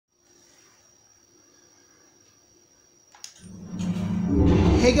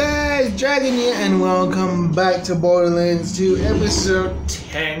Hey guys, Dragon here, and welcome back to Borderlands 2 episode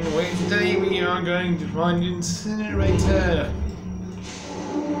 10, where today we are going to find Incinerator.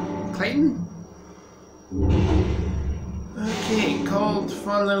 Clayton? Okay, called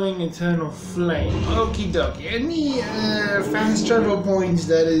Following Eternal Flame. Okie dokie. Any fast travel points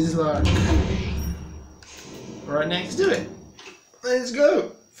that is like right next to it? Let's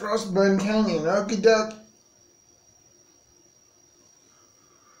go! Frostburn Canyon, okie dokie.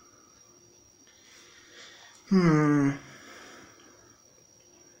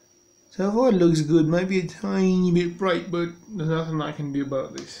 So far it looks good, maybe a tiny bit bright, but there's nothing I can do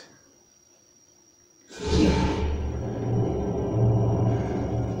about this.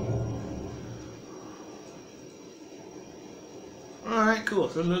 Alright, cool,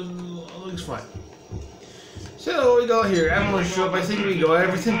 so it looks fine. So we go here, ammo shop, I think we got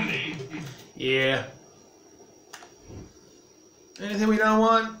everything. Yeah. Anything we don't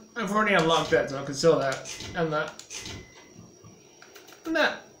want? I've already unlocked that, so I can sell that. And that. And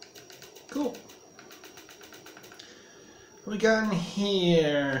that. Cool. What we got in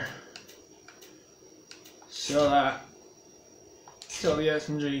here? Sell that. Sell the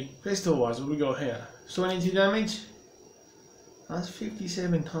SMG. Pistol wise, what we got here? 22 damage? That's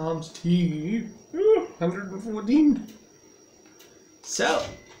 57 times 2. 114. Sell.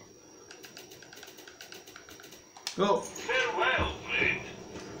 Go. Farewell, friend.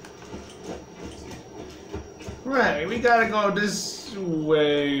 Right, we gotta go this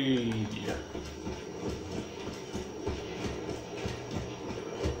way.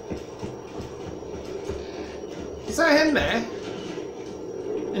 Is that him there?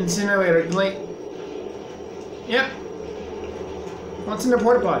 Incinerator, like. Yep. What's in the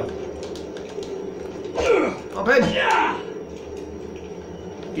porta potty? Open! Yeah.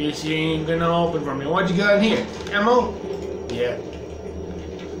 Guess you ain't gonna open for me. What you got in here? Ammo? Yeah.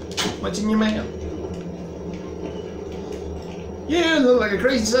 What's in your mail? You look like a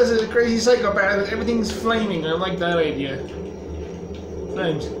crazy psychopath. Everything's flaming. I like that idea.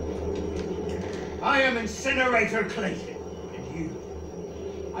 Flames. I am Incinerator Clayton, and you.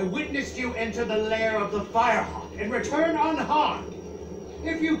 I witnessed you enter the lair of the Firehawk and return unharmed.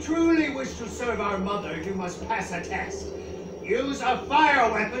 If you truly wish to serve our mother, you must pass a test. Use a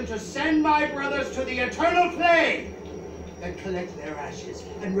fire weapon to send my brothers to the eternal flame. Then collect their ashes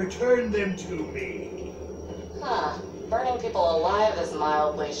and return them to me. Huh. Burning people alive is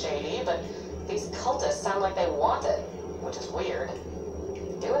mildly shady, but these cultists sound like they want it, which is weird.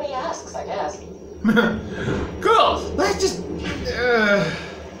 Do what he asks, I guess. Cool! Let's just...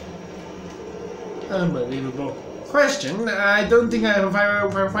 unbelievable. Question, I don't think I have a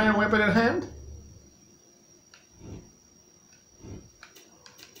fire weapon at hand.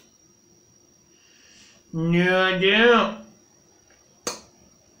 No, I don't.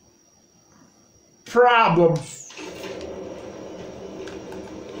 Problem.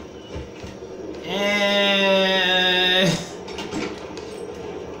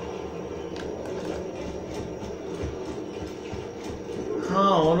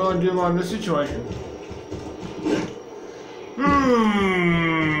 Oh, what do I do about this situation?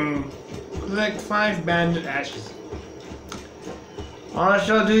 Collect 5 bandit ashes. I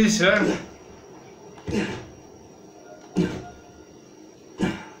shall do, sir.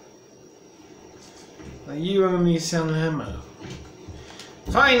 Now you only sell ammo.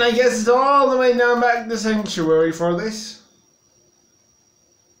 Fine, I guess it's all the way down back to the sanctuary for this.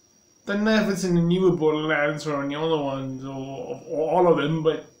 Don't know if it's in the newer Borderlands or in the other ones or all of them,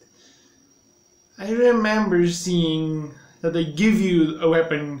 but I remember seeing that they give you a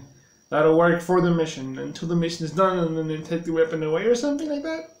weapon that'll work for the mission until the mission is done, and then they take the weapon away or something like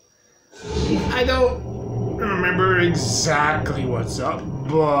that. I don't remember exactly what's up,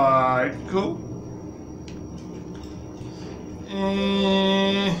 but cool.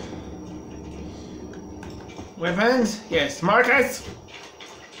 Weapons? Yes. Marcus?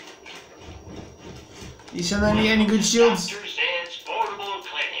 You sell any good shields? Dr. Zed's portable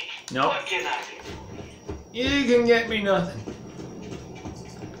clinic. No. What can I do? You can get me nothing.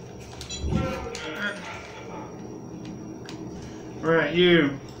 Right,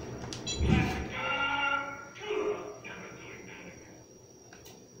 you.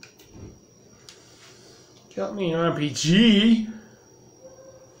 Got me an RPG.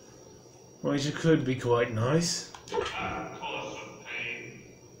 Which it could be quite nice.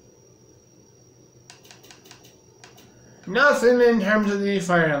 Nothing in terms of the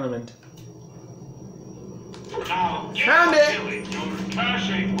fire element. Now, get Found it! Your cash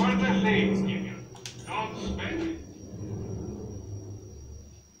ain't worth a thing. You don't spend it.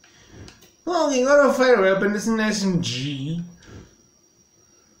 Well, you got a fire weapon, it's an SMG.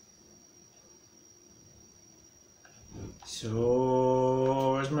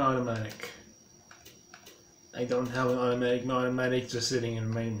 So, where's my automatic? I don't have an automatic. My automatic's just sitting in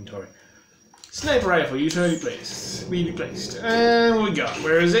my inventory. Sniper rifle, utility placed. Be replaced. And we got.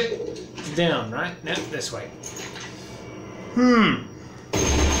 Where is it? It's down, right? No, this way.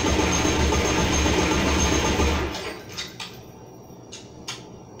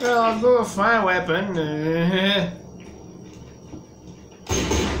 Well, I'll go with a fire weapon.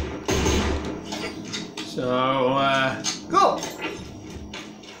 Go!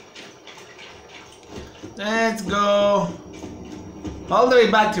 Let's go all the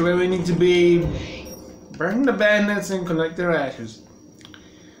way back to where we need to be. Burn the bandits and collect their ashes.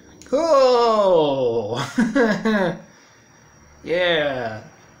 Cool! Yeah.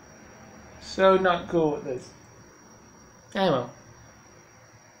 So not cool with this. Ammo.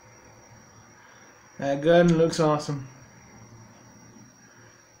 That gun looks awesome.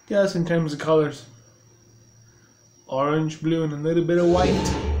 Just in terms of colors. Orange, blue, and a little bit of white.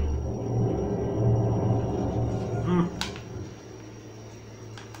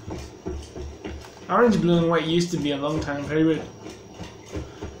 Orange, blue, and white used to be a long time favorite.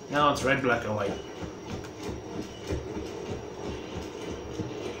 Now it's red, black, and white.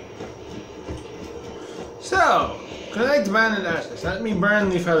 So, collect bandit ashes. Let me burn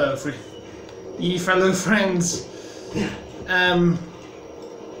the fellow friends.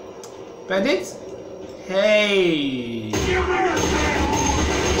 Bandits? Hey!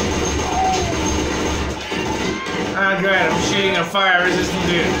 Ah, great, I'm shooting a fire-resistant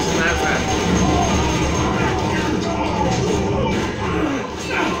dude. Isn't that fun?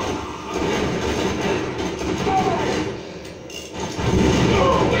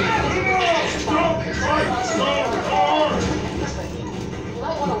 You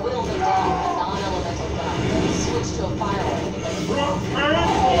might want to whittle them down with a non-elemental gun and switch to a fire weapon.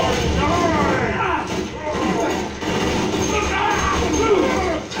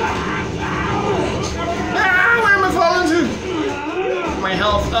 Where am I falling to? My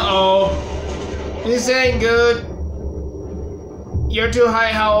health, uh-oh. This ain't good. You're too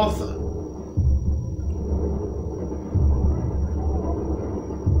high health.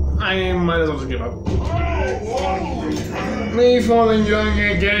 I might as well just give up. Me falling young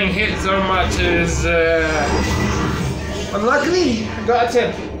and getting hit so much is, unluckily, I got a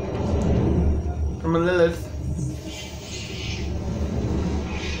tip from a Lilith.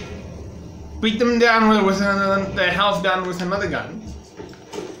 Beat them down with their health down with another gun.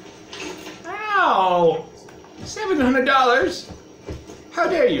 Ow! $700? How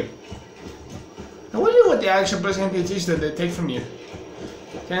dare you? I wonder what the actual percentage is that they take from you.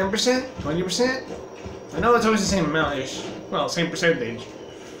 10%? 20%? I know it's always the same amount-ish. Well, same percentage.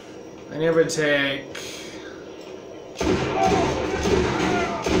 I never take...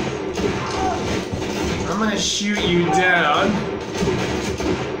 I'm gonna shoot you down.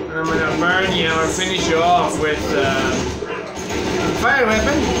 And I'm gonna burn you or finish you off with fire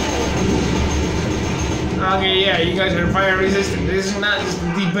weapon. Okay, yeah, you guys are fire resistant. This is not just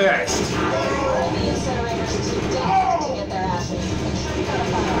the best. All the incinerators too dead to get their ashes. Make sure you got a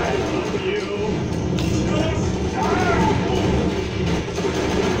fire weapon.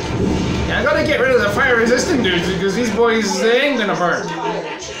 Yeah, I gotta get rid of the fire resistant dudes because these boys, they ain't gonna burn.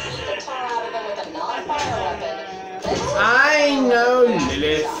 I know,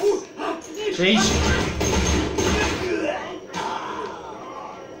 Lilith. Jeez.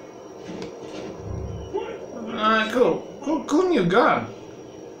 Cool. Cool new gun.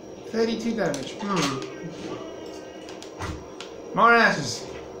 32 damage. More ashes.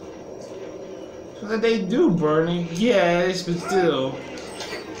 So that they do burn, yes, but still.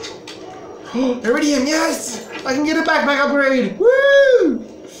 Iridium, yes! I can get a backpack upgrade! Woo!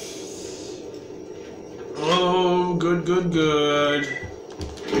 Oh, good.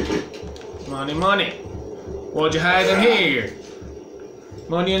 Money. What'd you hide in here?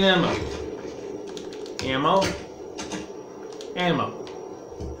 Money and ammo. Ammo.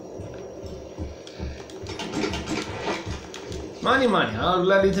 Money. I'll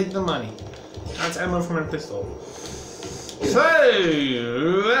gladly take the money. That's ammo from my pistol. So,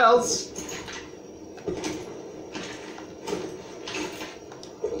 who else?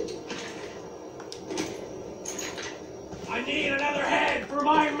 I need another head for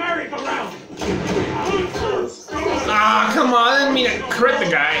my merry-go-round. Ah, come on, I didn't mean to crit the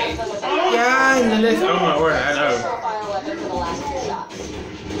guy. Yeah, Lilith. Oh my word, I know.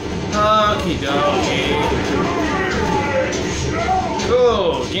 Okie dokie.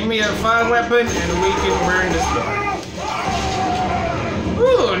 Cool, give me a fire weapon and we can burn this guy.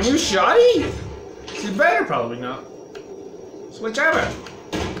 Ooh, a new shotty? Is it better? Probably not. Switch over.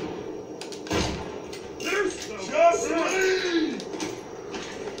 Just leave!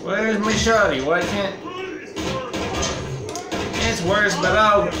 Where's my shotty? Why can't... It's worse, but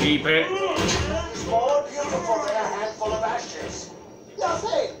I'll keep it. It's more beautiful than a handful of ashes.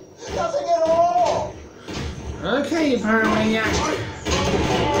 Nothing! Nothing at all! Okay, you pyromaniac.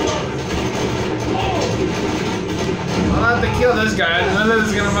 I'll have to kill this guy. None of this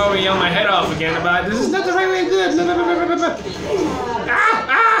is gonna blow me on my head off again about this is not the right way to do it. Ah!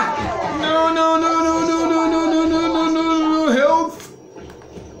 Ah! No, no, no, no, no, no, no, no, no, no, no, no, health!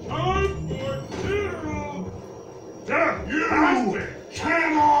 Time for zero! Damn you!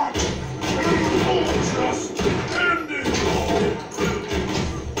 Cannot! Just end it!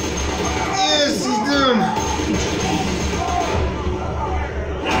 Yes, he's done.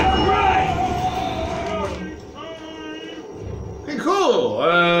 Hey, cool.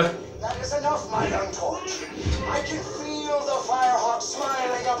 That is enough, my young torch. I can feel the Firehawk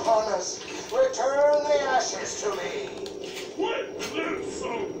smiling upon us. Return the ashes to me. What lives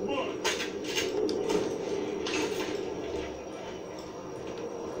so much?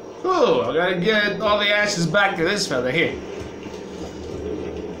 Cool. I gotta get all the ashes back to this fella here.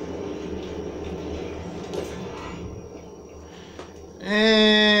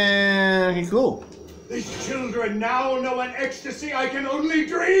 And okay, cool. These children now know an ecstasy I can only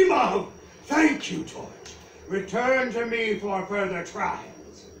dream of. Thank you, Torch. Return to me for further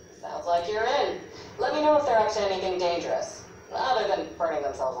trials. Sounds like you're in. Let me know if they're up to anything dangerous, other than burning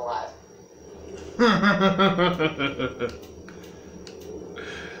themselves alive.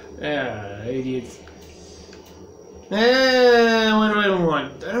 Yeah, idiots. What do I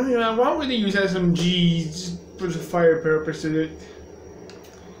want? I don't even. I want to use SMGs for the fire purposes.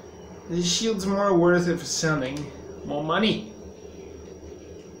 The shield's more worth it for selling. More money.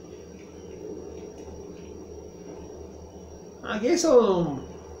 I guess I'll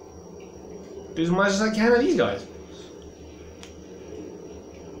do as much as I can of these guys.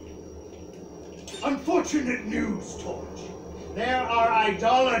 Unfortunate news, Torch. There are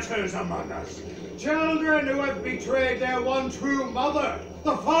idolaters among us. Children who have betrayed their one true mother,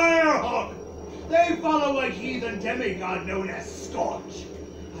 the Firehawk. They follow a heathen demigod known as Scorch.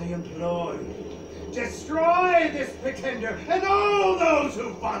 I implore you, destroy this pretender and all those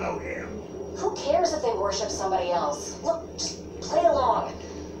who follow him. Who cares if they worship somebody else? Look, just play along.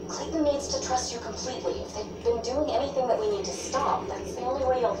 Clayton needs to trust you completely. If they've been doing anything that we need to stop, that's the only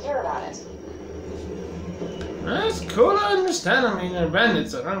way you'll hear about it. That's cool, I understand. I mean, they're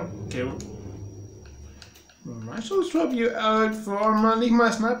bandits, I don't care. I shall swap you out for leave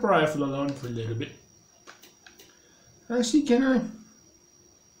my sniper rifle alone for a little bit. Actually, can I?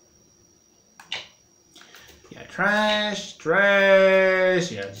 Yeah, trash,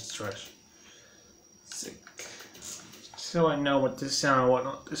 trash. Yeah, just trash. Sick. So I know what to sell and what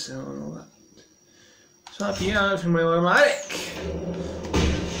not to sell and all that. Swap you out for my automatic.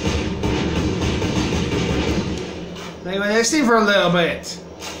 Anyway, let's see for a little bit.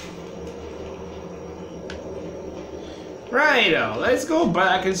 Righto, let's go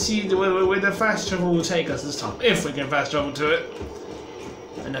back and see where the fast travel will take us this time. If we can fast travel to it.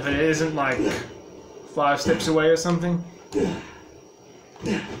 And if it isn't like 5 steps away or something.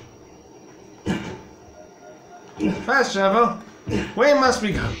 Fast travel. Where must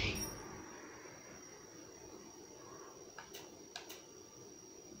we go?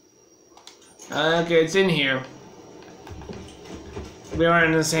 Okay, it's in here. We are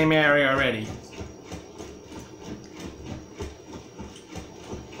in the same area already.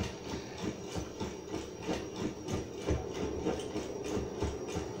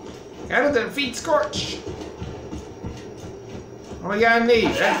 Gotta defeat Scorch. What we gotta need,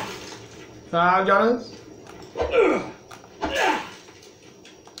 eh? $5.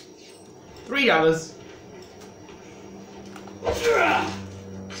 $3.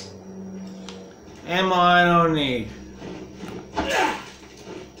 Ammo I don't need.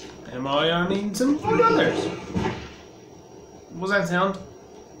 Ammo I need some $4. What was that sound?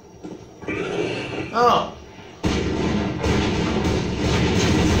 Oh.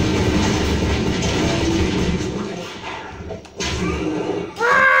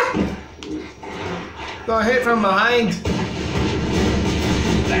 Got hit from behind.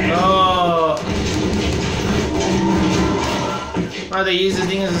 Oh. Why they use this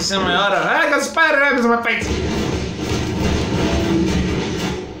thing as a semi-auto? I got spider webs in my face.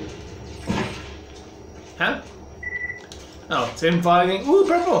 Huh? Oh, it's him fighting. Ooh,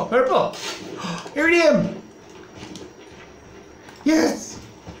 purple, purple. Iridium. Yes.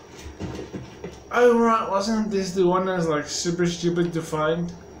 Oh right, wasn't this the one that was like super stupid to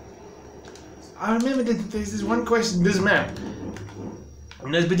find? I remember that there's this one question in this map,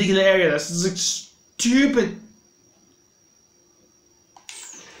 in this particular area, that's like stupid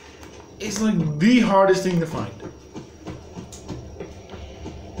is like the hardest thing to find.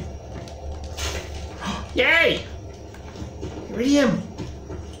 Yay! Iridium!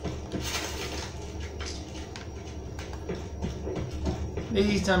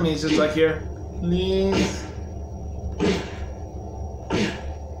 Please tell me it's just like here. Please.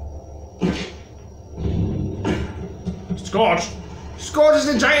 Scorch! Scorch is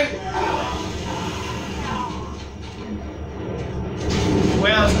the giant!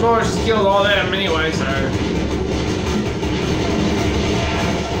 Well, Scorch has killed all them anyway, so...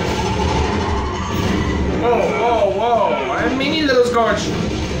 Whoa! I mean, little Scorch!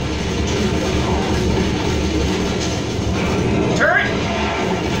 Turret!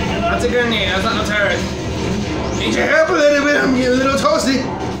 That's a grenade, that's not a turret. Need your help a little bit, I'm getting a little toasty.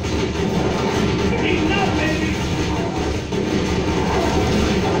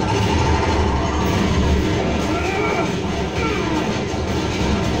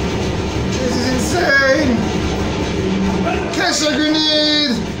 This is insane! Catch the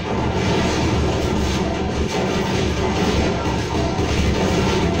grenade!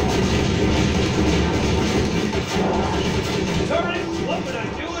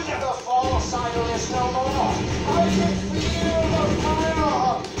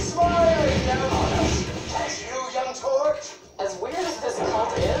 As weird as this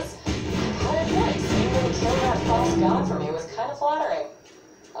cult is, I admit, seeing them kill that false god for me was kind of flattering.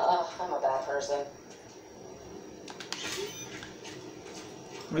 I'm a bad person.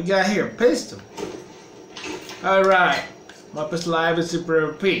 We got here, pistol. Alright. My pistol I have is super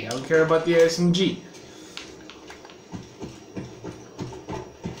OP. I don't care about the SMG.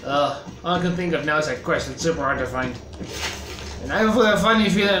 All I can think of now is that quest. It's super hard to find. And I have a funny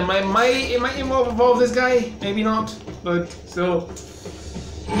feeling it might involve this guy. Maybe not. But still.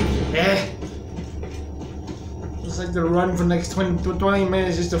 Yeah. It's like the run for the next 20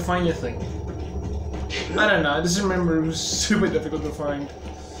 minutes just to find a thing. I don't know. I just remember it was super difficult to find.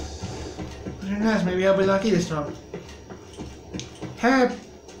 But who knows? Maybe I'll be lucky this time. Hey,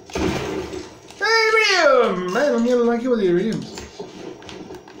 Iridium! Man, I'm getting lucky with the Iridiums.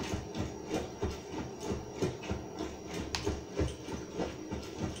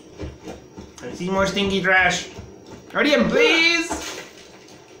 I see more stinky trash. Iridium, please!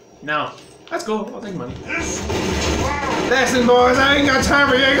 No. That's cool. I'll take money. Listen, boys, I ain't got time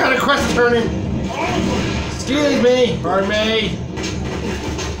for you. I got a quest to turn in. Excuse me. Pardon me.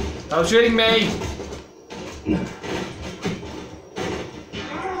 Stop shooting me.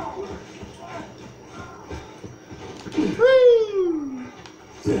 Woo!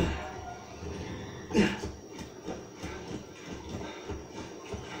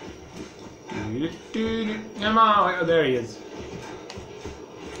 Come on. Oh, there he is.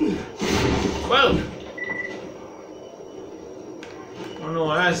 Whoa! I don't know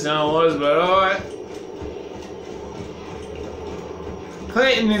what that sound was, but alright.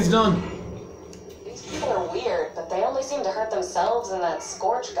 Clayton is done. These people are weird, but they only seem to hurt themselves and that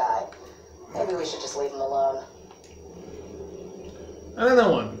Scorch guy. Maybe we should just leave them alone. Another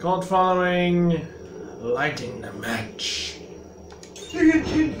one called following lighting the match. The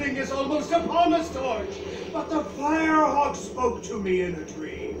Enkindling is almost upon us, Torch, but the Firehawk spoke to me in a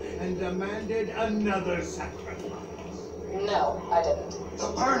dream and demanded another sacrifice. No, I didn't.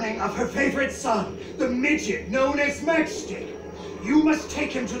 The burning of her favorite son, the midget known as Matchstick. You must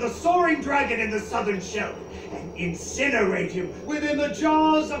take him to the soaring dragon in the southern shelf and incinerate him within the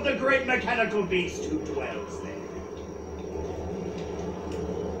jaws of the great mechanical beast who dwells there.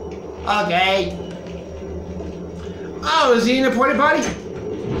 Okay. Oh, is he in a porta potty? I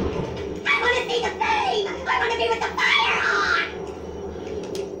want to see the flame! I want to be with the Firehawk!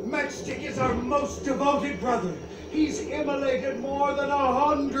 Matchstick is our most devoted brother. He's immolated more than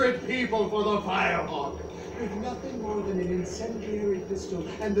 100 people for the Firehawk, with nothing more than an incendiary pistol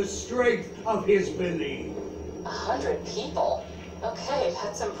and the strength of his belief. 100 people? Okay,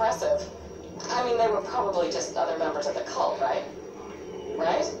 that's impressive. I mean, they were probably just other members of the cult, right?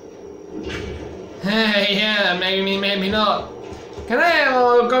 Right? Hey, yeah, maybe not. Can I have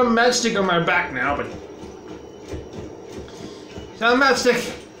a gun matchstick on my back now, but... So,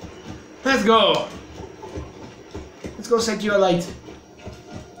 matchstick, let's go. Let's go set you alight.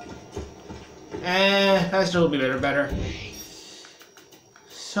 That still be better.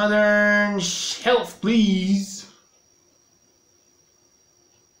 Southern shelf, please.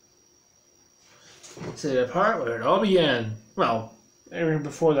 To the part where it all began. Well, even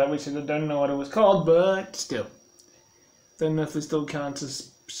before that we should have done know what it was called, but still. Don't know if it still counts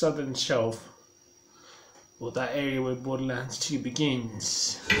as southern shelf. Well, that area where Borderlands 2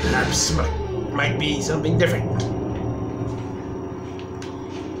 begins. Perhaps might be something different.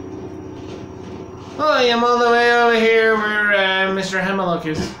 I am all the way over here where Mr. Hemlock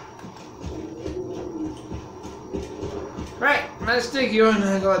is. Right, let's take you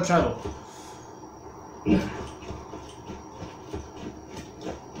and go and travel.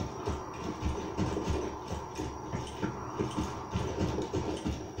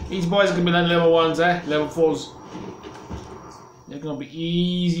 These boys are gonna be like level 1s, eh? Level 4s. They're gonna be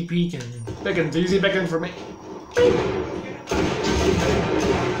easy pickings, easy pickings for me.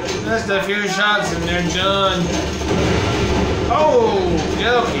 Just a few shots and they're done. Oh,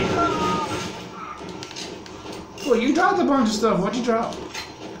 okay. Well, you dropped a bunch of stuff. What'd you drop?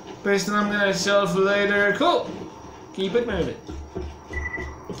 Based on I'm gonna sell for later. Cool. Keep it moving.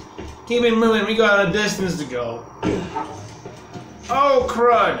 Keep it moving. We got a distance to go. Oh,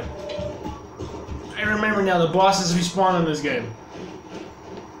 crud. I remember now, the bosses respawn in this game.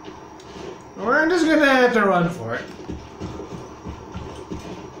 We're just gonna have to run for it.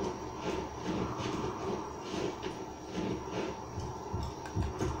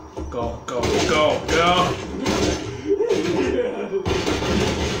 Go, go, go, go.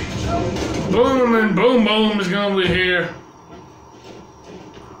 Boom and boom boom is gonna be here.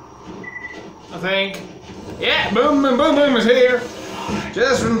 I think. Yeah, boom and boom boom is here.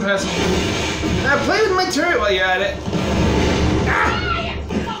 Just from passing. Now play with my turret while you're at it. Ah!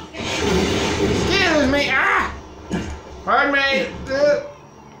 Excuse me. Ah! Pardon me.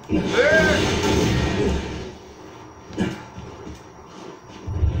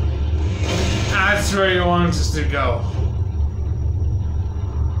 That's where he wants us to go.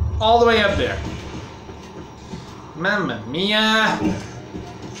 All the way up there. Mamma mia.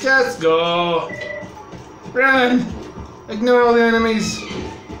 Just go. Run. Ignore all the enemies.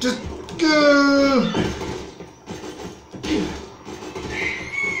 Just go.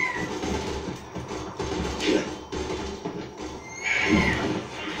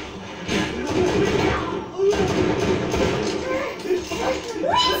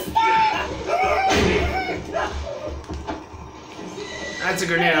 That's a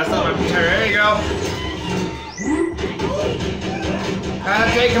grenade, that's not my turret. There you go.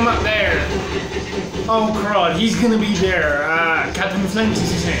 Take him up there. Oh crud, he's gonna be there. Captain Flint is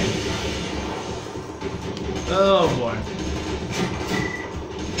his hand. Oh boy.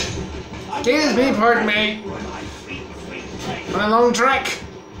 Excuse me, pardon me. On a long trek.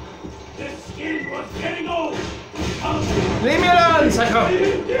 This skin was getting old. Leave me alone, psycho.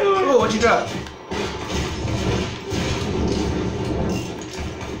 Oh, what'd you drop?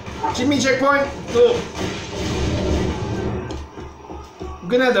 Jimmy checkpoint. Cool. I'm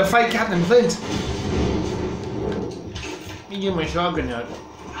gonna have to fight Captain Flint. Let me give my shotgun out.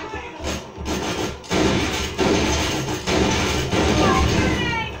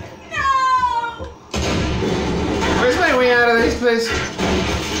 No! Where's my way out of this place?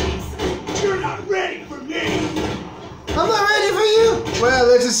 You're not ready for me. I'm not ready for you. Well,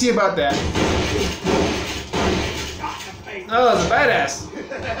 let's just see about that. Oh, it's a badass.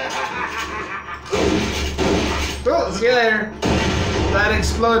 Cool, see you later. That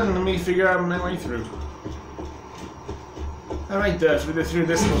exploded and let me figure out my way through. Alright, Dutch, we go through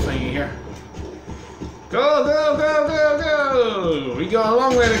this little thing here. Go, go, go, go, go! We got a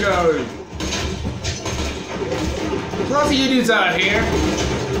long way to go. Lots of you dudes out here.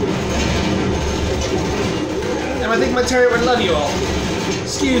 And I think my turret would love you all.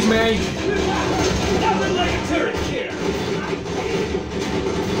 Excuse me. Nothing like a turret here.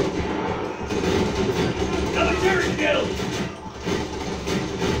 Another turret kill.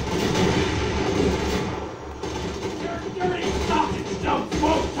 Your dirty sausage dumps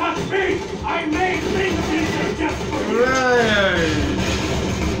won't touch me. I made things easier just for you. Right.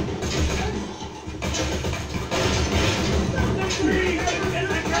 The tree is in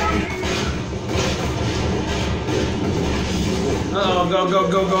the cave. Uh-oh, go, go,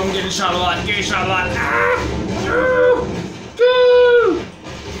 go, go. I'm getting shot a lot. Getting shot a lot. Ah! Go! Go!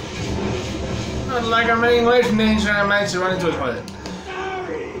 Not like I'm running away from danger and I managed to run into a toilet.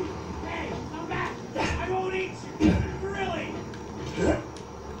 Sorry. Hey, come back. I won't eat you. Really.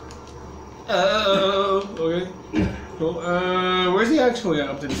 Okay. Cool. Where's the actual way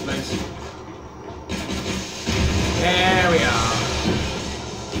up to this place? There we are.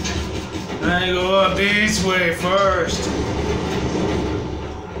 I go up this way first.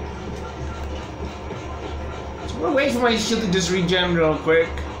 So we'll wait for my shield to just regen real quick.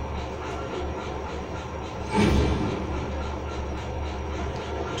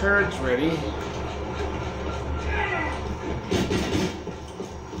 Turret's ready.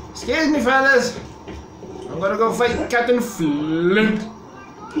 Excuse me, fellas. I'm gonna go fight Captain Flint.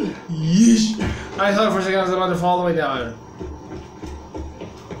 Yeesh. I thought for a second I was about to fall all the way down.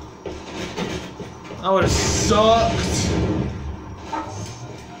 That would have sucked.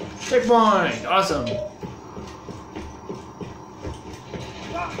 Checkpoint! Awesome.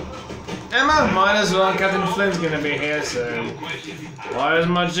 Emma, might as well. Captain Flint's gonna be here, so buy as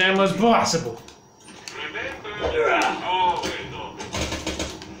much ammo as possible.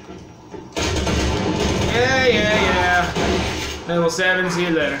 Yeah. Level 7, see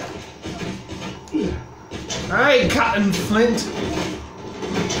you later. Alright, Captain Flint.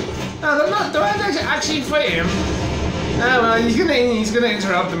 No, they're not. Do I actually fight him? No, well, he's gonna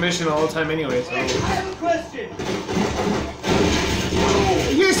interrupt the mission all the time anyway. So. I have a question.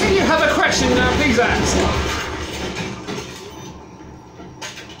 You say you have a question now, please ask.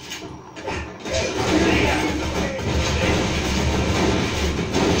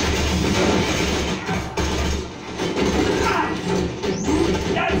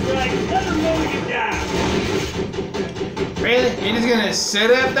 That's right. Let him lower you down. Really? You're just gonna sit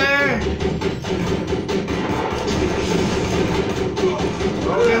up there?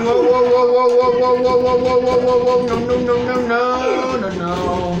 Okay, whoa,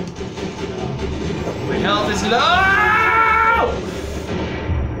 no. My health is low!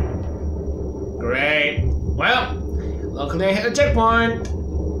 Great. Well, luckily I hit a checkpoint.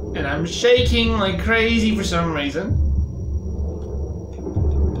 And I'm shaking like crazy for some reason.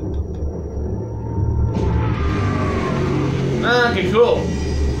 Okay, cool.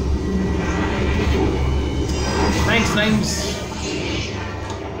 Thanks.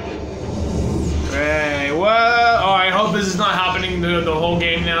 Great. Well, oh, I hope this is not happening the whole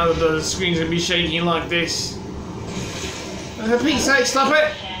game now that the screen's gonna be shaking like this. For Pete's sake, stop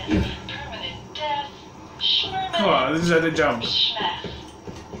it! Come on, this is how to jump.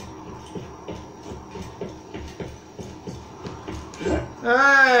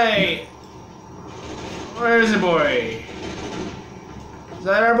 Hey! Where is the boy? Is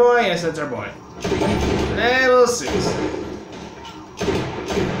that our boy? Yes, that's our boy. Level 6.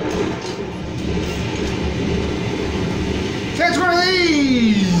 Catch one of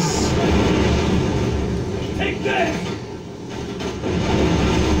these! Take that!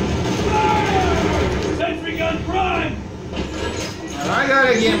 Fire! Sentry gun prime! I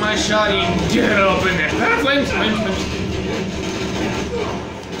gotta get my shotty and get up in there. Ah, flames.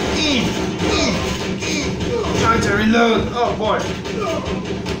 Trying to reload. Oh boy.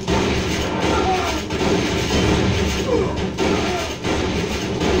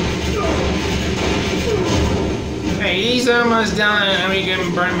 Hey, he's almost down and we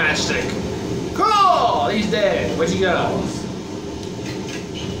can burn matchstick. Cool! He's dead. What you got?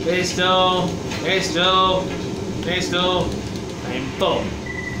 Pistol. And boom.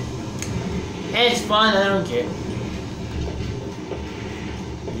 It's fun, I don't care.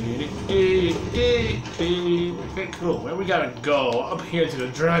 Okay, cool. Where we gotta go? Up here to the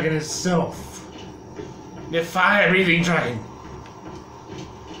dragon itself. The fire-breathing dragon.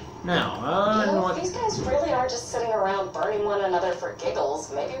 Now, If these guys really are just sitting around burning one another for giggles,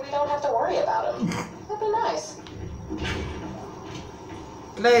 maybe we don't have to worry about them. That'd be nice.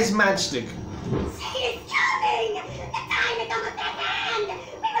 Place matchstick. He's coming! The time is almost at hand!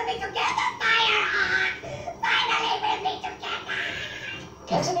 We will be together, Firehawk! Finally, we'll be together!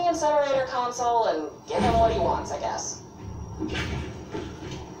 Get to the incinerator console and give him what he wants, I guess.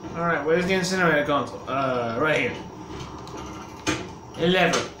 Alright, where's the incinerator console? Right here.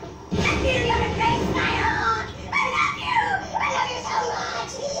 11. I feel your embrace, Firehawk! I love you! I love you so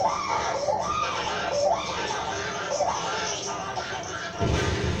much!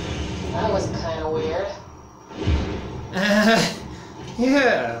 That was kind of weird.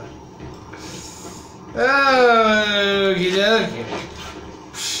 Yeah. Okie dokie.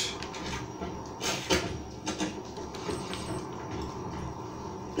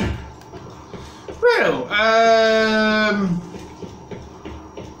 Well,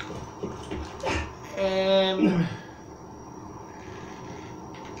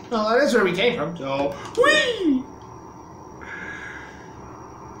 well, that is where we came from, so... Whee!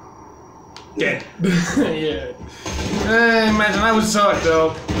 Dead. Yeah. Imagine I would suck,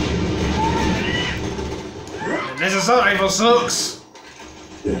 though. And this assault rifle sucks.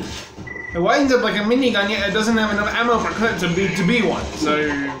 It winds up like a minigun, yet it doesn't have enough ammo per clip to be one, so...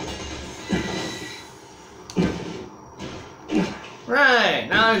 Right,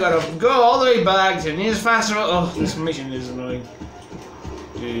 now I gotta go all the way back to near faster. Oh, this mission is annoying.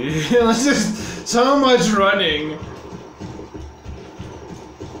 It's just so much running.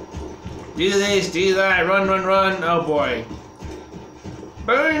 Do this, do that, run. Oh boy.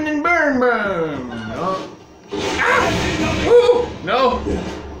 Burn and burn. Oh. Ah! Woo! No,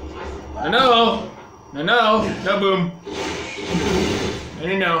 boom.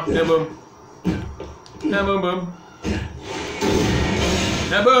 No boom. Now boom boom.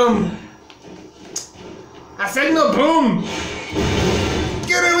 Now boom. I said no boom.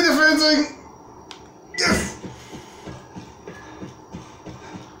 Get over the fencing. Yes.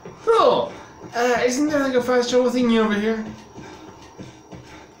 Cool. Isn't there like a fast travel thingy over here?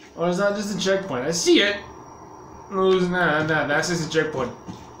 Or is that just a checkpoint? I see it. Nah, that's just a checkpoint.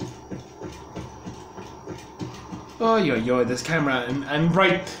 Oh, yo, this camera and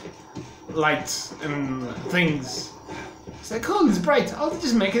bright lights and things. It's like, oh, it's bright. I'll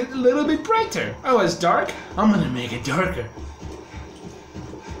just make it a little bit brighter. Oh, it's dark? I'm gonna make it darker.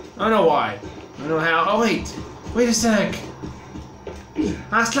 I don't know why. I don't know how. Oh, wait a sec.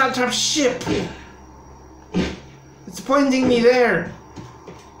 That's Claptrap's ship. It's pointing me there.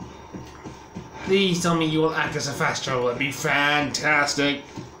 Please tell me you will act as a fast travel. That'd be fantastic.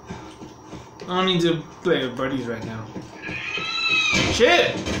 I don't need to play with buddies right now.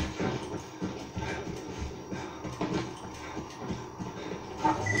 Shit!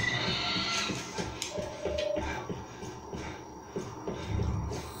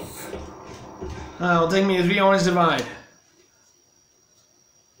 It'll take me to 3 hours to divide.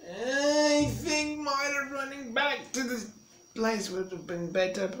 I think my running back to this place would have been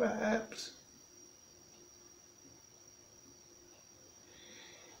better, perhaps.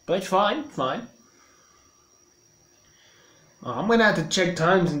 But fine. Oh, I'm gonna have to check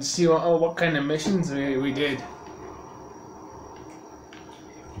times and see what kind of missions we did.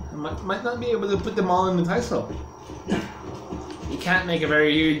 I might not be able to put them all in the title. You can't make a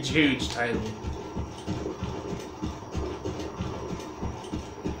very huge title.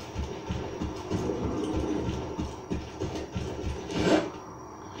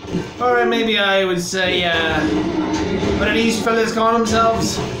 Or maybe I would say, what do these fellas call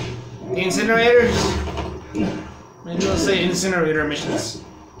themselves? The incinerators? Maybe I'll say incinerator missions.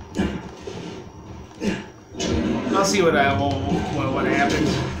 I'll see what happens.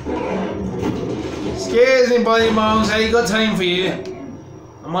 Excuse me, buddy Monks, I ain't got time for you.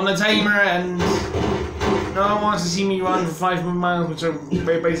 I'm on a timer and no one wants to see me run for 5 miles, which are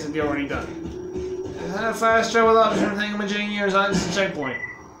basically already done. Is that a fast travel option thing I'm doing here? Is that just a checkpoint?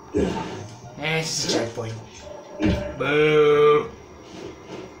 It's a checkpoint. Boo.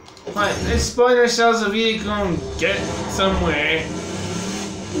 Right, let's spawn ourselves a vehicle and get somewhere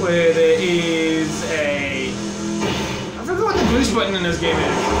where there is a... I forgot what the boost button in this game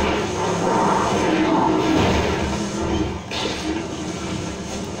is.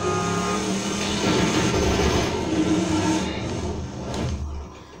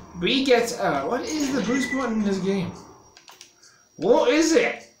 We get... what is the boost button in this game? What is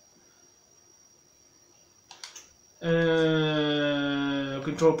it?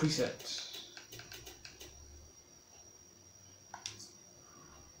 Control presets.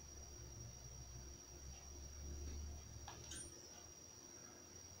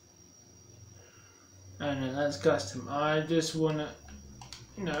 Oh no, that's custom. I just wanna...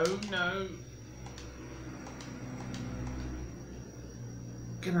 No.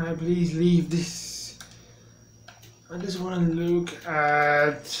 Can I please leave this? I just wanna look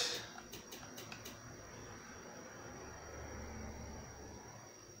at...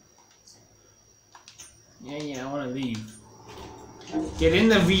 Yeah, I want to leave. Get in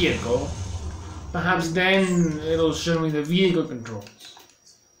the vehicle. Perhaps then it'll show me the vehicle controls.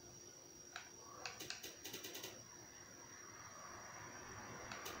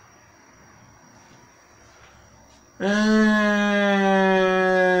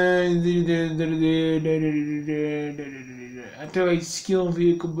 Activate skill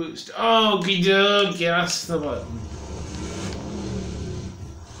vehicle boost. Okie dokie, that's the button.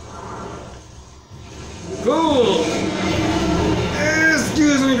 Cool!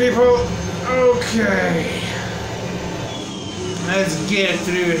 Excuse me, people. Okay. Let's get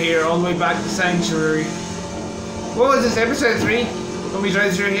through here, all the way back to Sanctuary. What was this, episode 3? When we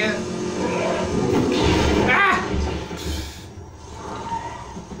drive through here? Ah!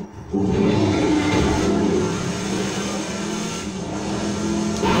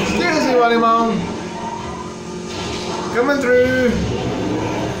 Excuse me, Wally Mom. Coming through.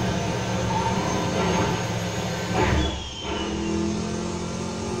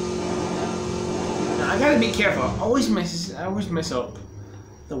 I gotta be careful. I always mess up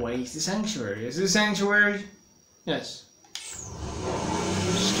the ways to Sanctuary. Is this Sanctuary? Yes.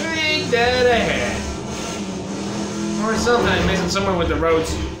 Straight dead ahead. Or something I missed somewhere with the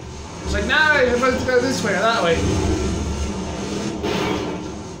roads. It's like, nah, you're supposed to go this way or that way.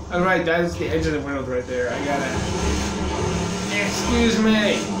 Oh right, that's the edge of the world right there. I gotta... Excuse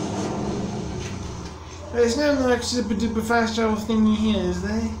me. There's no like super duper fast travel thingy here, is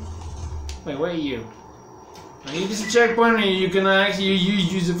there? Wait, where are you? Are you just a checkpoint, or you can actually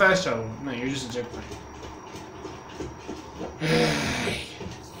use the fast travel? No, you're just a checkpoint.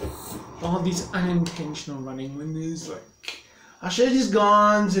 All these unintentional running when there's like... I should have just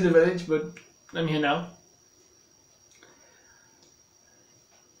gone to the village, but I'm here now.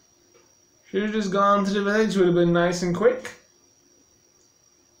 Should have just gone to the village, would have been nice and quick.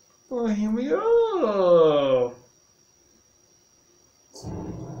 Oh, here we go.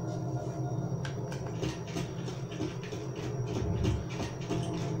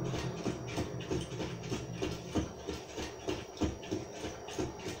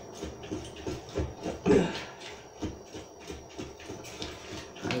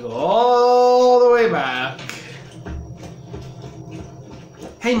 I go all the way back.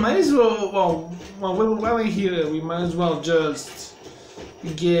 Hey, might as well, while we're here, we might as well just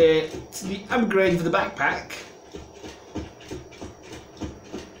get the upgrade for the backpack.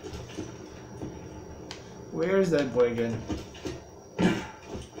 Where's that boy again?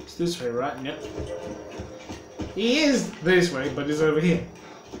 It's this way, right? Yep. He is this way, but he's over here.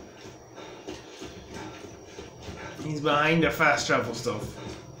 He's behind the fast travel stuff.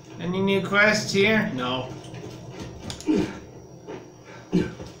 Any new quests here? No.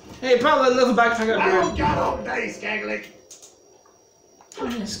 Hey, probably a little backpack up I here. don't got all day, Skaglik.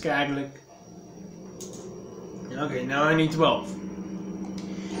 Skaglik. Okay, now I need 12.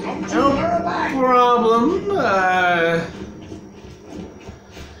 Don't you No hurry back. problem.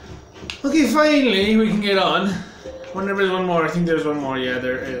 Okay, finally we can get on. Wonder if there's one more. I think there's one more. Yeah,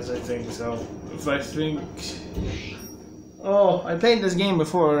 there is. I think so. If I think. Oh, I played this game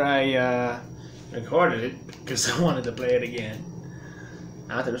before I recorded it because I wanted to play it again.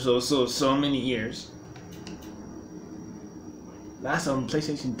 After so many years. Last on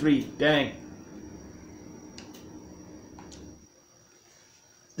PlayStation 3. Dang.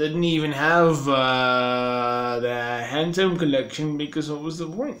 Didn't even have the Handsome collection because what was the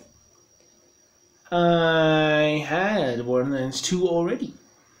point? I had Borderlands 2 already.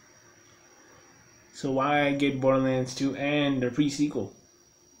 So why get Borderlands 2 and the pre-sequel?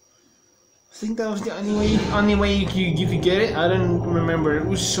 I think that was the only way you could get it. I don't remember. It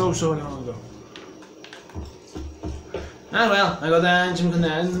was so long ago. Ah well, I got the Handsome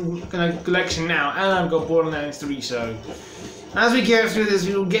collection now, and I've got Borderlands 3. So as we get through this,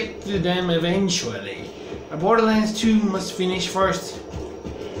 we will get to them eventually. But Borderlands 2 must finish first.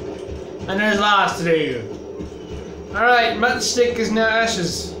 And there's lots to do. Alright, Matchstick is now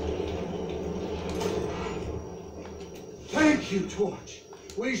ashes. Thank you, Torch.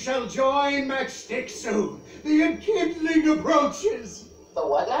 We shall join Matchstick soon. The Enkindling approaches. The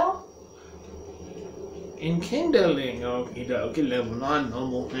what now? Enkindling. Okay, level 9,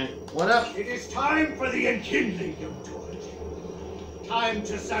 normal. What up? It is time for the Enkindling, young Torch. Time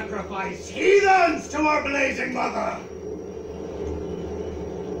to sacrifice heathens to our blazing mother.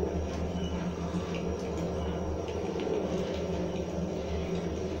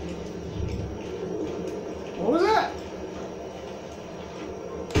 What was that?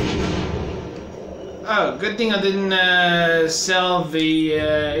 Oh, good thing I didn't sell the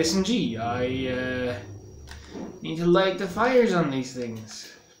SMG. I need to light the fires on these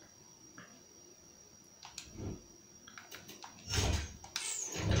things.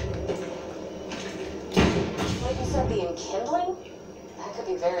 Like you said, the Enkindling? That could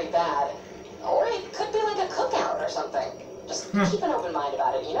be very bad. Or it could be like a cookout or something. Just keep an open mind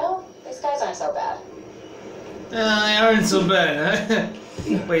about it, you know? These guys aren't so bad. They aren't so bad, huh?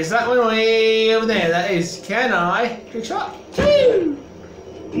 Wait, is that one way over there? That is. Can I? Trick shot. Woo!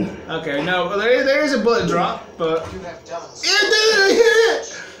 Okay, no, well, there is a bullet drop, but. You have done so. Yeah, dude, I hit it!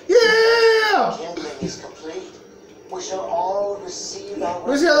 Yeah! Kindling is complete. We shall all receive our.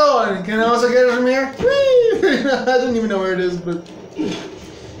 Where's the other one? Can I also get it from here? Whee! I don't even know where it is, but.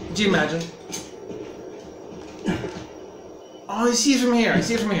 Could you imagine? Oh, I see it from here. I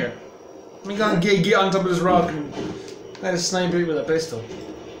see it from here. Let me go and get on top of this rock and let it snipe it with a pistol.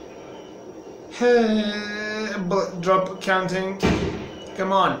 Hey, bullet drop counting.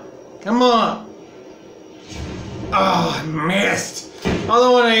 Come on. Come on. Oh, I missed.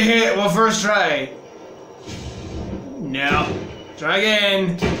 Other one I hit. Well, first try. No. Try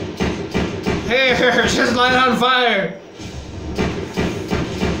again. Here, just light on fire.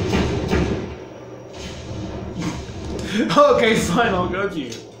 Okay, fine, I'll go to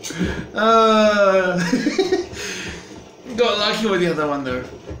you. Got lucky with the other one though.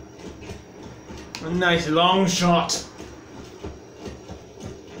 A nice long shot.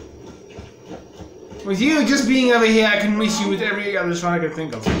 With you just being over here, I can miss you with every other shot I can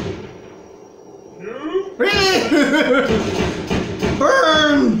think of. Really?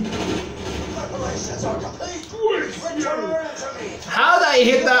 Burn! Preparations are complete. I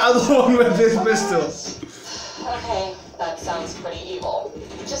hit that other one with this pistol. Okay, that sounds pretty evil.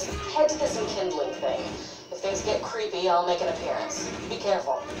 Just head to this Enkindling thing. If things get creepy, I'll make an appearance. Be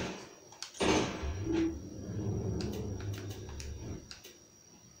careful.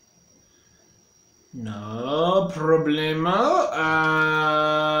 No problemo.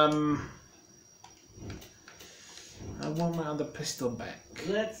 I want my other pistol back.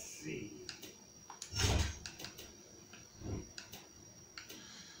 Let's see.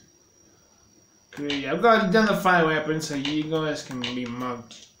 Great, I've got to identify weapons so you guys can be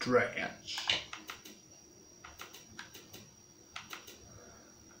marked trash.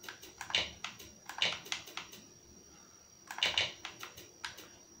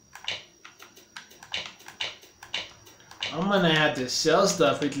 I'm gonna have to sell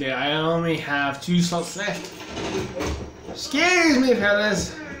stuff quickly. I only have 2 slots left. Excuse me,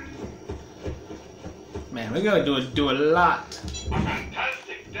 fellas. Man, we're gonna do a lot. A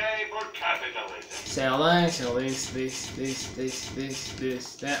fantastic day for capitalism. Sell that, sell this,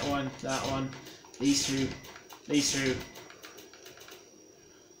 that one, these two.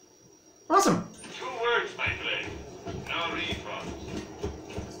 Awesome. 2 words, my friend. No refunds.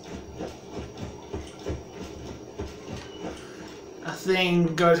 I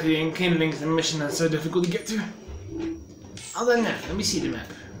think go to the Enkindling the mission that's so difficult to get to. Other than that, let me see the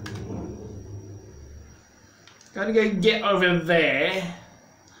map. Gotta go get over there.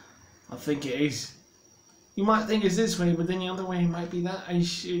 I think it is. You might think it's this way, but then the other way might be that.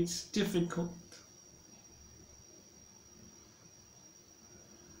 It's difficult.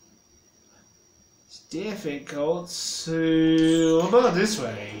 It's difficult, so what about this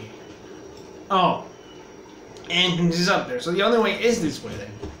way? Oh. Entrance is up there, so the only way is this way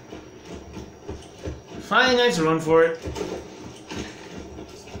then. Fine, let's run for it.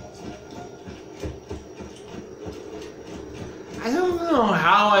 I don't know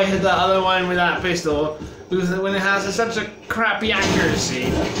how I hit the other one with that pistol, because when it has such a crappy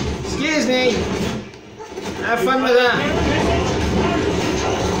accuracy. Excuse me! Have fun with that!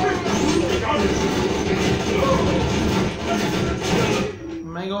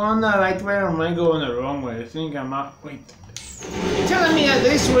 Am I going the right way or am I going the wrong way? I think I'm up. Wait. You're telling me that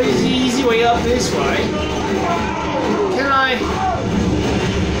this way is the easy way up this way? Can I?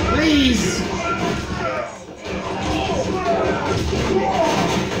 Please!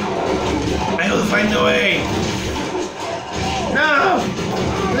 I will find a way! No!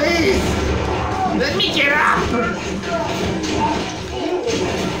 Please! Let me get up!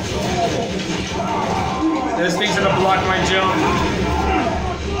 Those things are gonna block my jump.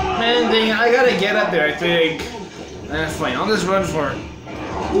 Man, dang, I gotta get up there, I think. That's fine, I'll just run for it.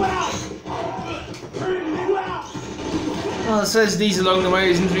 Well, it says these along the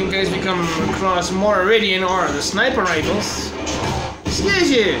way in case we come across more Iridian or the sniper rifles. Excuse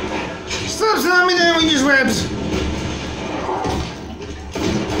you! Stop slamming down with your webs!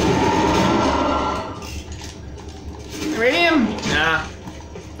 Iridium? Nah.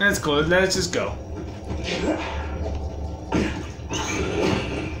 That's cool, let's just go.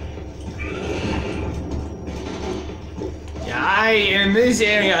 Yeah, in this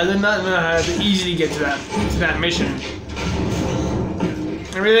area, I did not know how to easily get to that mission.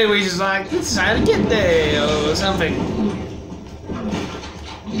 I really was just like, this is how to get there, or something.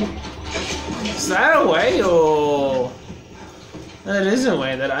 Is that a way, or... That is a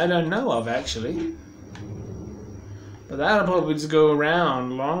way that I don't know of, actually. But that'll probably just go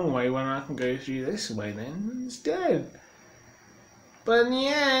around a long way when I can go through this way then instead. But in the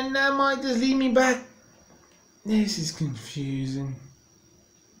end, that might just lead me back. This is confusing.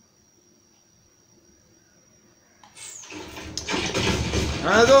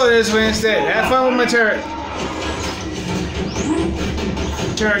 I'll go this way instead. Have fun with my turret.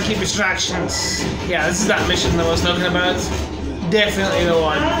 Turret, keep distractions. Yeah, this is that mission that I was talking about. Definitely the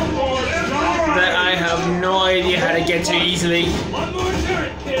one that I have no idea how to get to easily. One more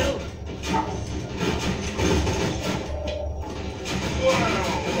turret kill.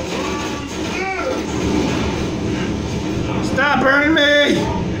 Stop burning me!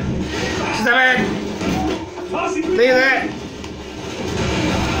 Stop it! Look at that!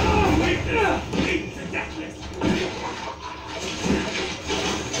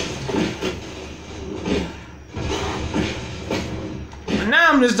 And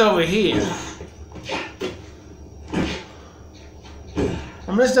now I'm just over here.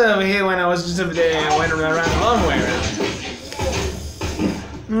 I'm just over here when I was just over there and went around a long way around.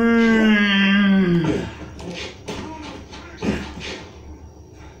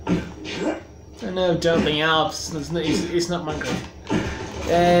 I know jumping helps. It's not Minecraft.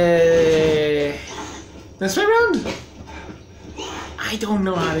 This way around? I I don't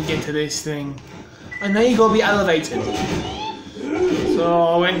know how to get to this thing. And now you gotta be elevated.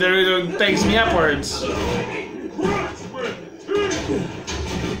 So when the route takes me upwards.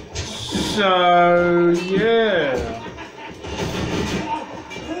 So yeah.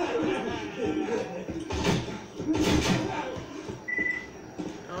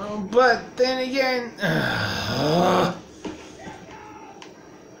 But then again,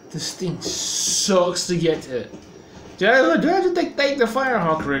 this thing sucks to get to. Do I have to take the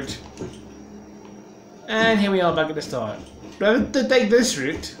Firehawk route? And here we are back at the start. Do I have to take this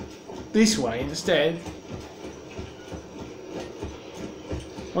route? This way instead?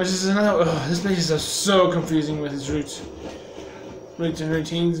 Which is another. This place is so confusing with its routes. Routes and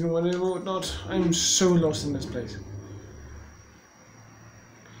routines and whatnot. I'm so lost in this place.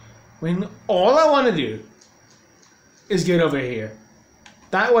 When all I want to do is get over here.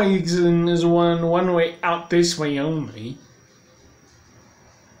 That way is one way out this way only.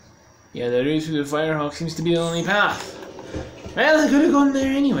 Yeah, the route through the Firehawk seems to be the only path. Well, I could have gone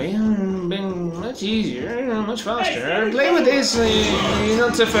there anyway. Been much easier, much faster. Play with this, he's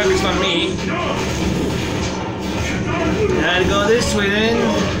not so focused on me. I'd go this way then.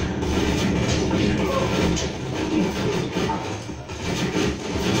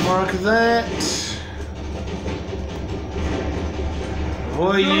 Mark that.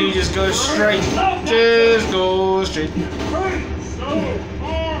 Boy, you just go straight. Just go straight.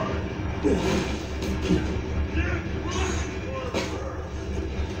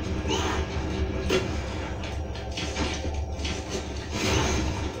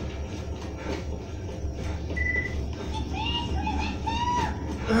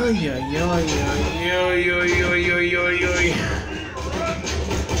 Oh yeah. Yeah.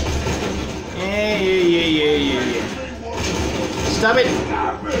 Stop it!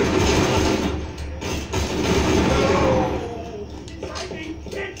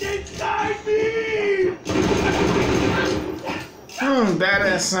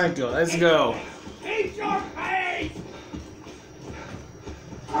 Badass Psycho, let's go. Eat your face!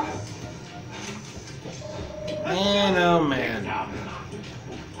 Man, oh man.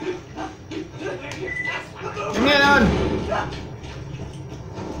 Leave me alone!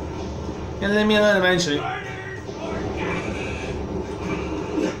 And leave me alone eventually.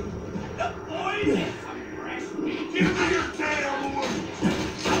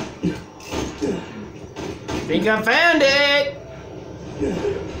 Think I found it!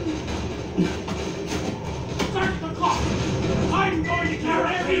 Start the clock! I'm going to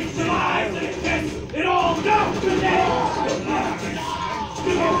carry every survives this! It all down to this!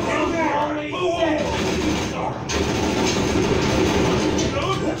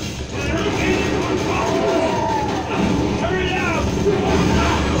 Hurry up!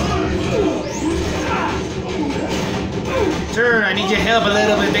 Turn, I need your help a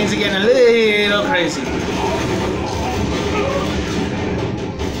little bit. Things are getting a little crazy.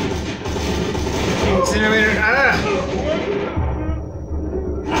 Incinerator, I'm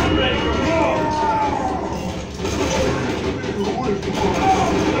ready for more!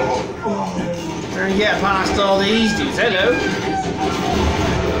 Trying to get past all these dudes. Hello.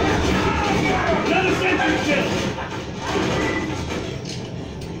 Another sentry kill!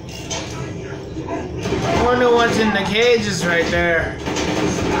 I wonder what's in the cages right there.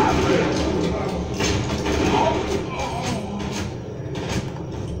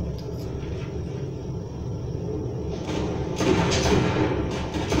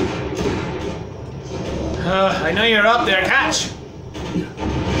 I know you're up there. Catch!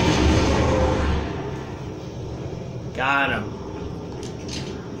 Got him.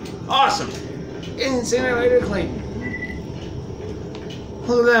 Awesome. Incinerator Clayton.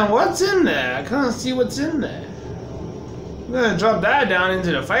 Look at that. What's in there? I can't see what's in there. I'm gonna drop that down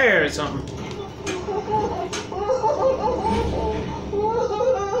into the fire or something. I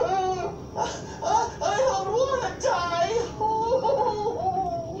don't want to die.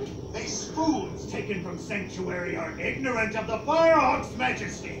 These fools taken from Sanctuary are ignorant of the Firehawk's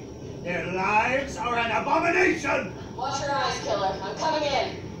majesty. Their lives are an abomination! Watch your eyes, killer. I'm coming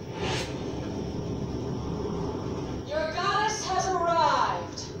in. Your goddess has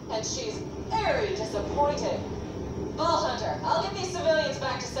arrived, and she's very disappointed. Vault Hunter, I'll get these civilians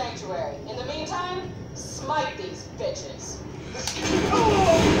back to Sanctuary. In the meantime, smite these bitches.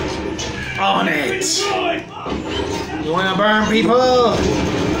 On it! You wanna burn people?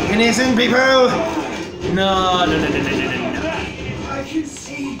 Innocent people? No. I can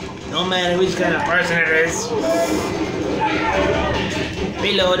see. No matter which kind of person it is.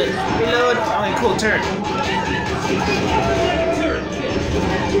 Reload it. Reload. Oh, cool turn.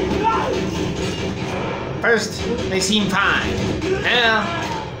 First, they seem fine. Now,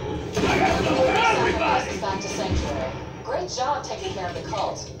 back to Sanctuary. Great job taking care of the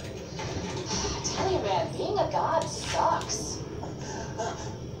cult. I tell you, man, being a god sucks.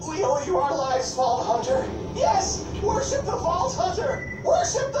 We owe you our lives, Vault Hunter. Yes, worship the Vault Hunter.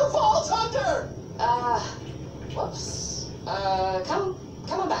 Worship the Vault Hunter. Whoops. Come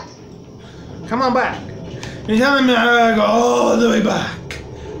on back. come on back. You tell them to go all the way back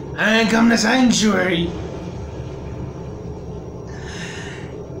and come to Sanctuary.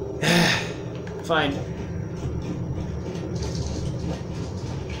 Fine.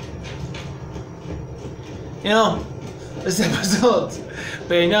 You know, this episode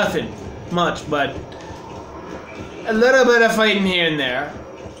be nothing much, but a little bit of fighting here and there.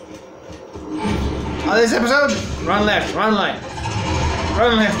 Oh, this episode, run left, run right.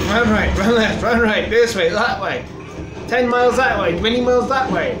 Run left, run right, run left, run right. This way, that way. 10 miles that way, 20 miles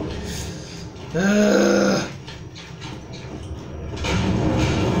that way.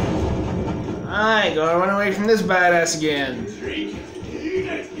 Alright, go run away from this badass again.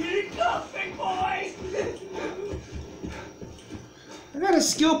 I got a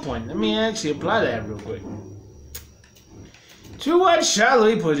skill point. Let me actually apply that real quick. To what shall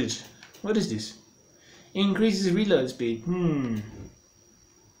we put it? What is this? Increases reload speed.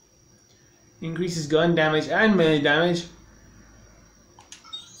 Increases gun damage and melee damage.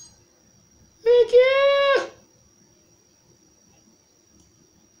 Heck yeah!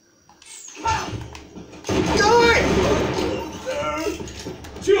 Die!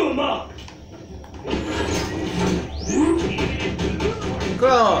 Chew him up!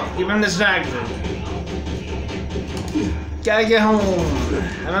 Go! Give him the distraction. Gotta get home.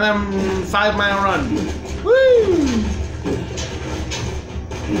 Another 5-mile run. Woo!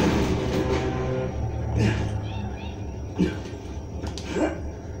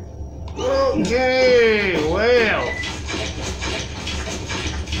 Okay, well.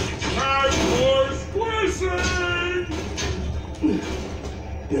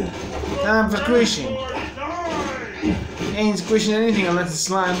 Time for squishing. Ain't squishing anything unless it's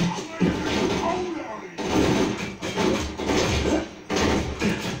slime.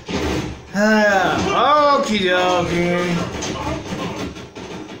 Okie dokie.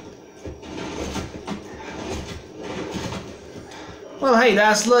 Well, hey,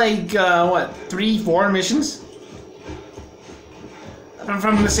 that's like, what, 3-4 missions?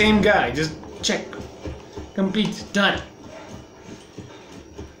 From the same guy. Just check. Complete. Done.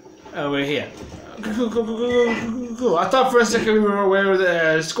 Over here. Cool. I thought for a second we were where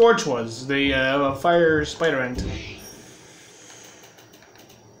the Scorch was. The fire spider ant.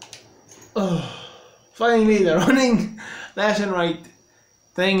 Oh, finally, the running left and right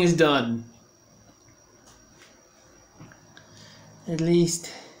thing is done. At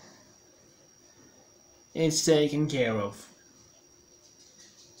least it's taken care of.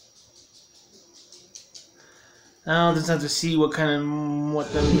 I'll just have to see what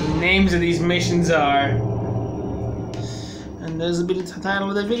the names of these missions are, and there's a bit of the title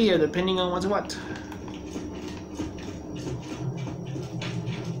of the video depending on what's what.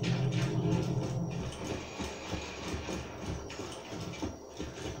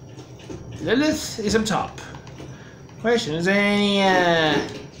 Lilith is up top. Question, is there any,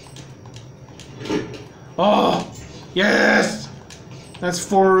 Oh! Yes! That's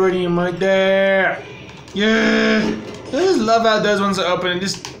 4 iridium right there! Yeah! I just love how those ones are open and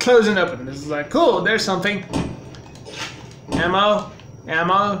just close and open. This is like, cool, there's something. Ammo?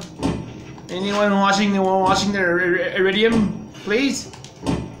 Ammo? Anyone watching the iridium? Please?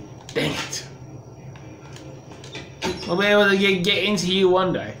 Dang it. We'll be able to get into you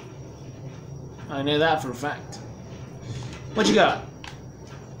one day. I know that for a fact. What you got?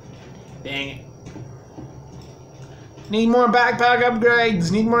 Dang it. Need more backpack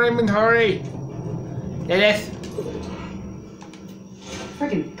upgrades. Need more inventory. Lilith.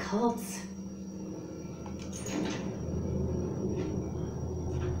 Friggin' cults.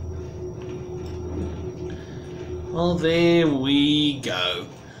 Well, there we go.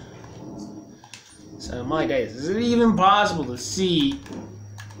 So, my days, is it even possible to see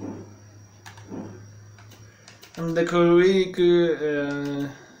the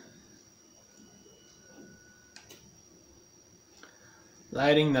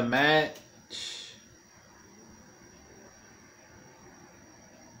lighting the match?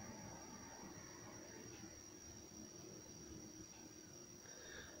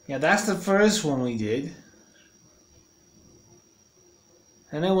 Yeah, that's the first one we did.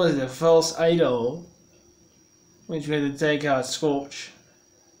 And it was the false idol, which we had to take out Scorch.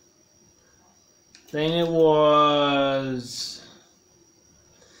 Then it was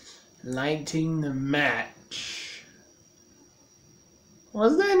Lighting the match.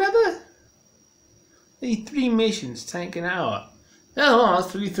 Was there another? The 3 missions take an hour. Oh,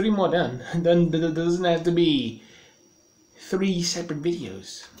 that's three more done. Then there doesn't have to be 3 separate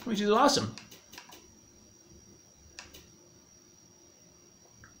videos, which is awesome.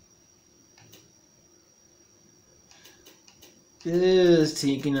 Just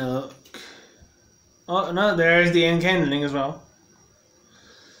taking a look. Oh no, there's the Enkindling as well.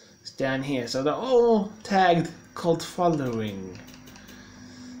 It's down here, so they're all tagged cult following.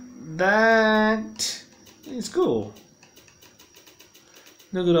 That is cool.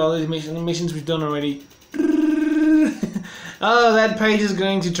 Look at all these missions we've done already. Oh, that page is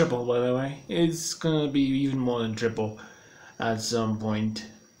going to triple, by the way. It's gonna be even more than triple at some point.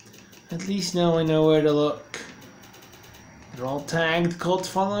 At least now I know where to look. They're all tagged cult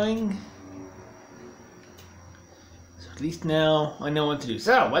following. So at least now I know what to do.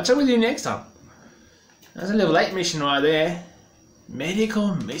 So, what shall we do next time? That's a level 8 mission right there.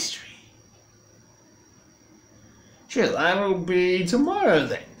 Medical mystery. Sure, that'll be tomorrow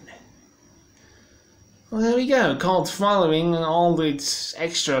then. Well, there we go. Cult following and all its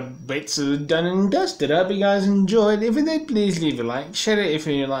extra bits are done and dusted. I hope you guys enjoyed. If you did, please leave a like. Share it if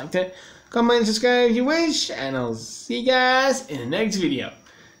you liked it. Comment and subscribe if you wish. And I'll see you guys in the next video.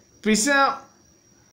 Peace out.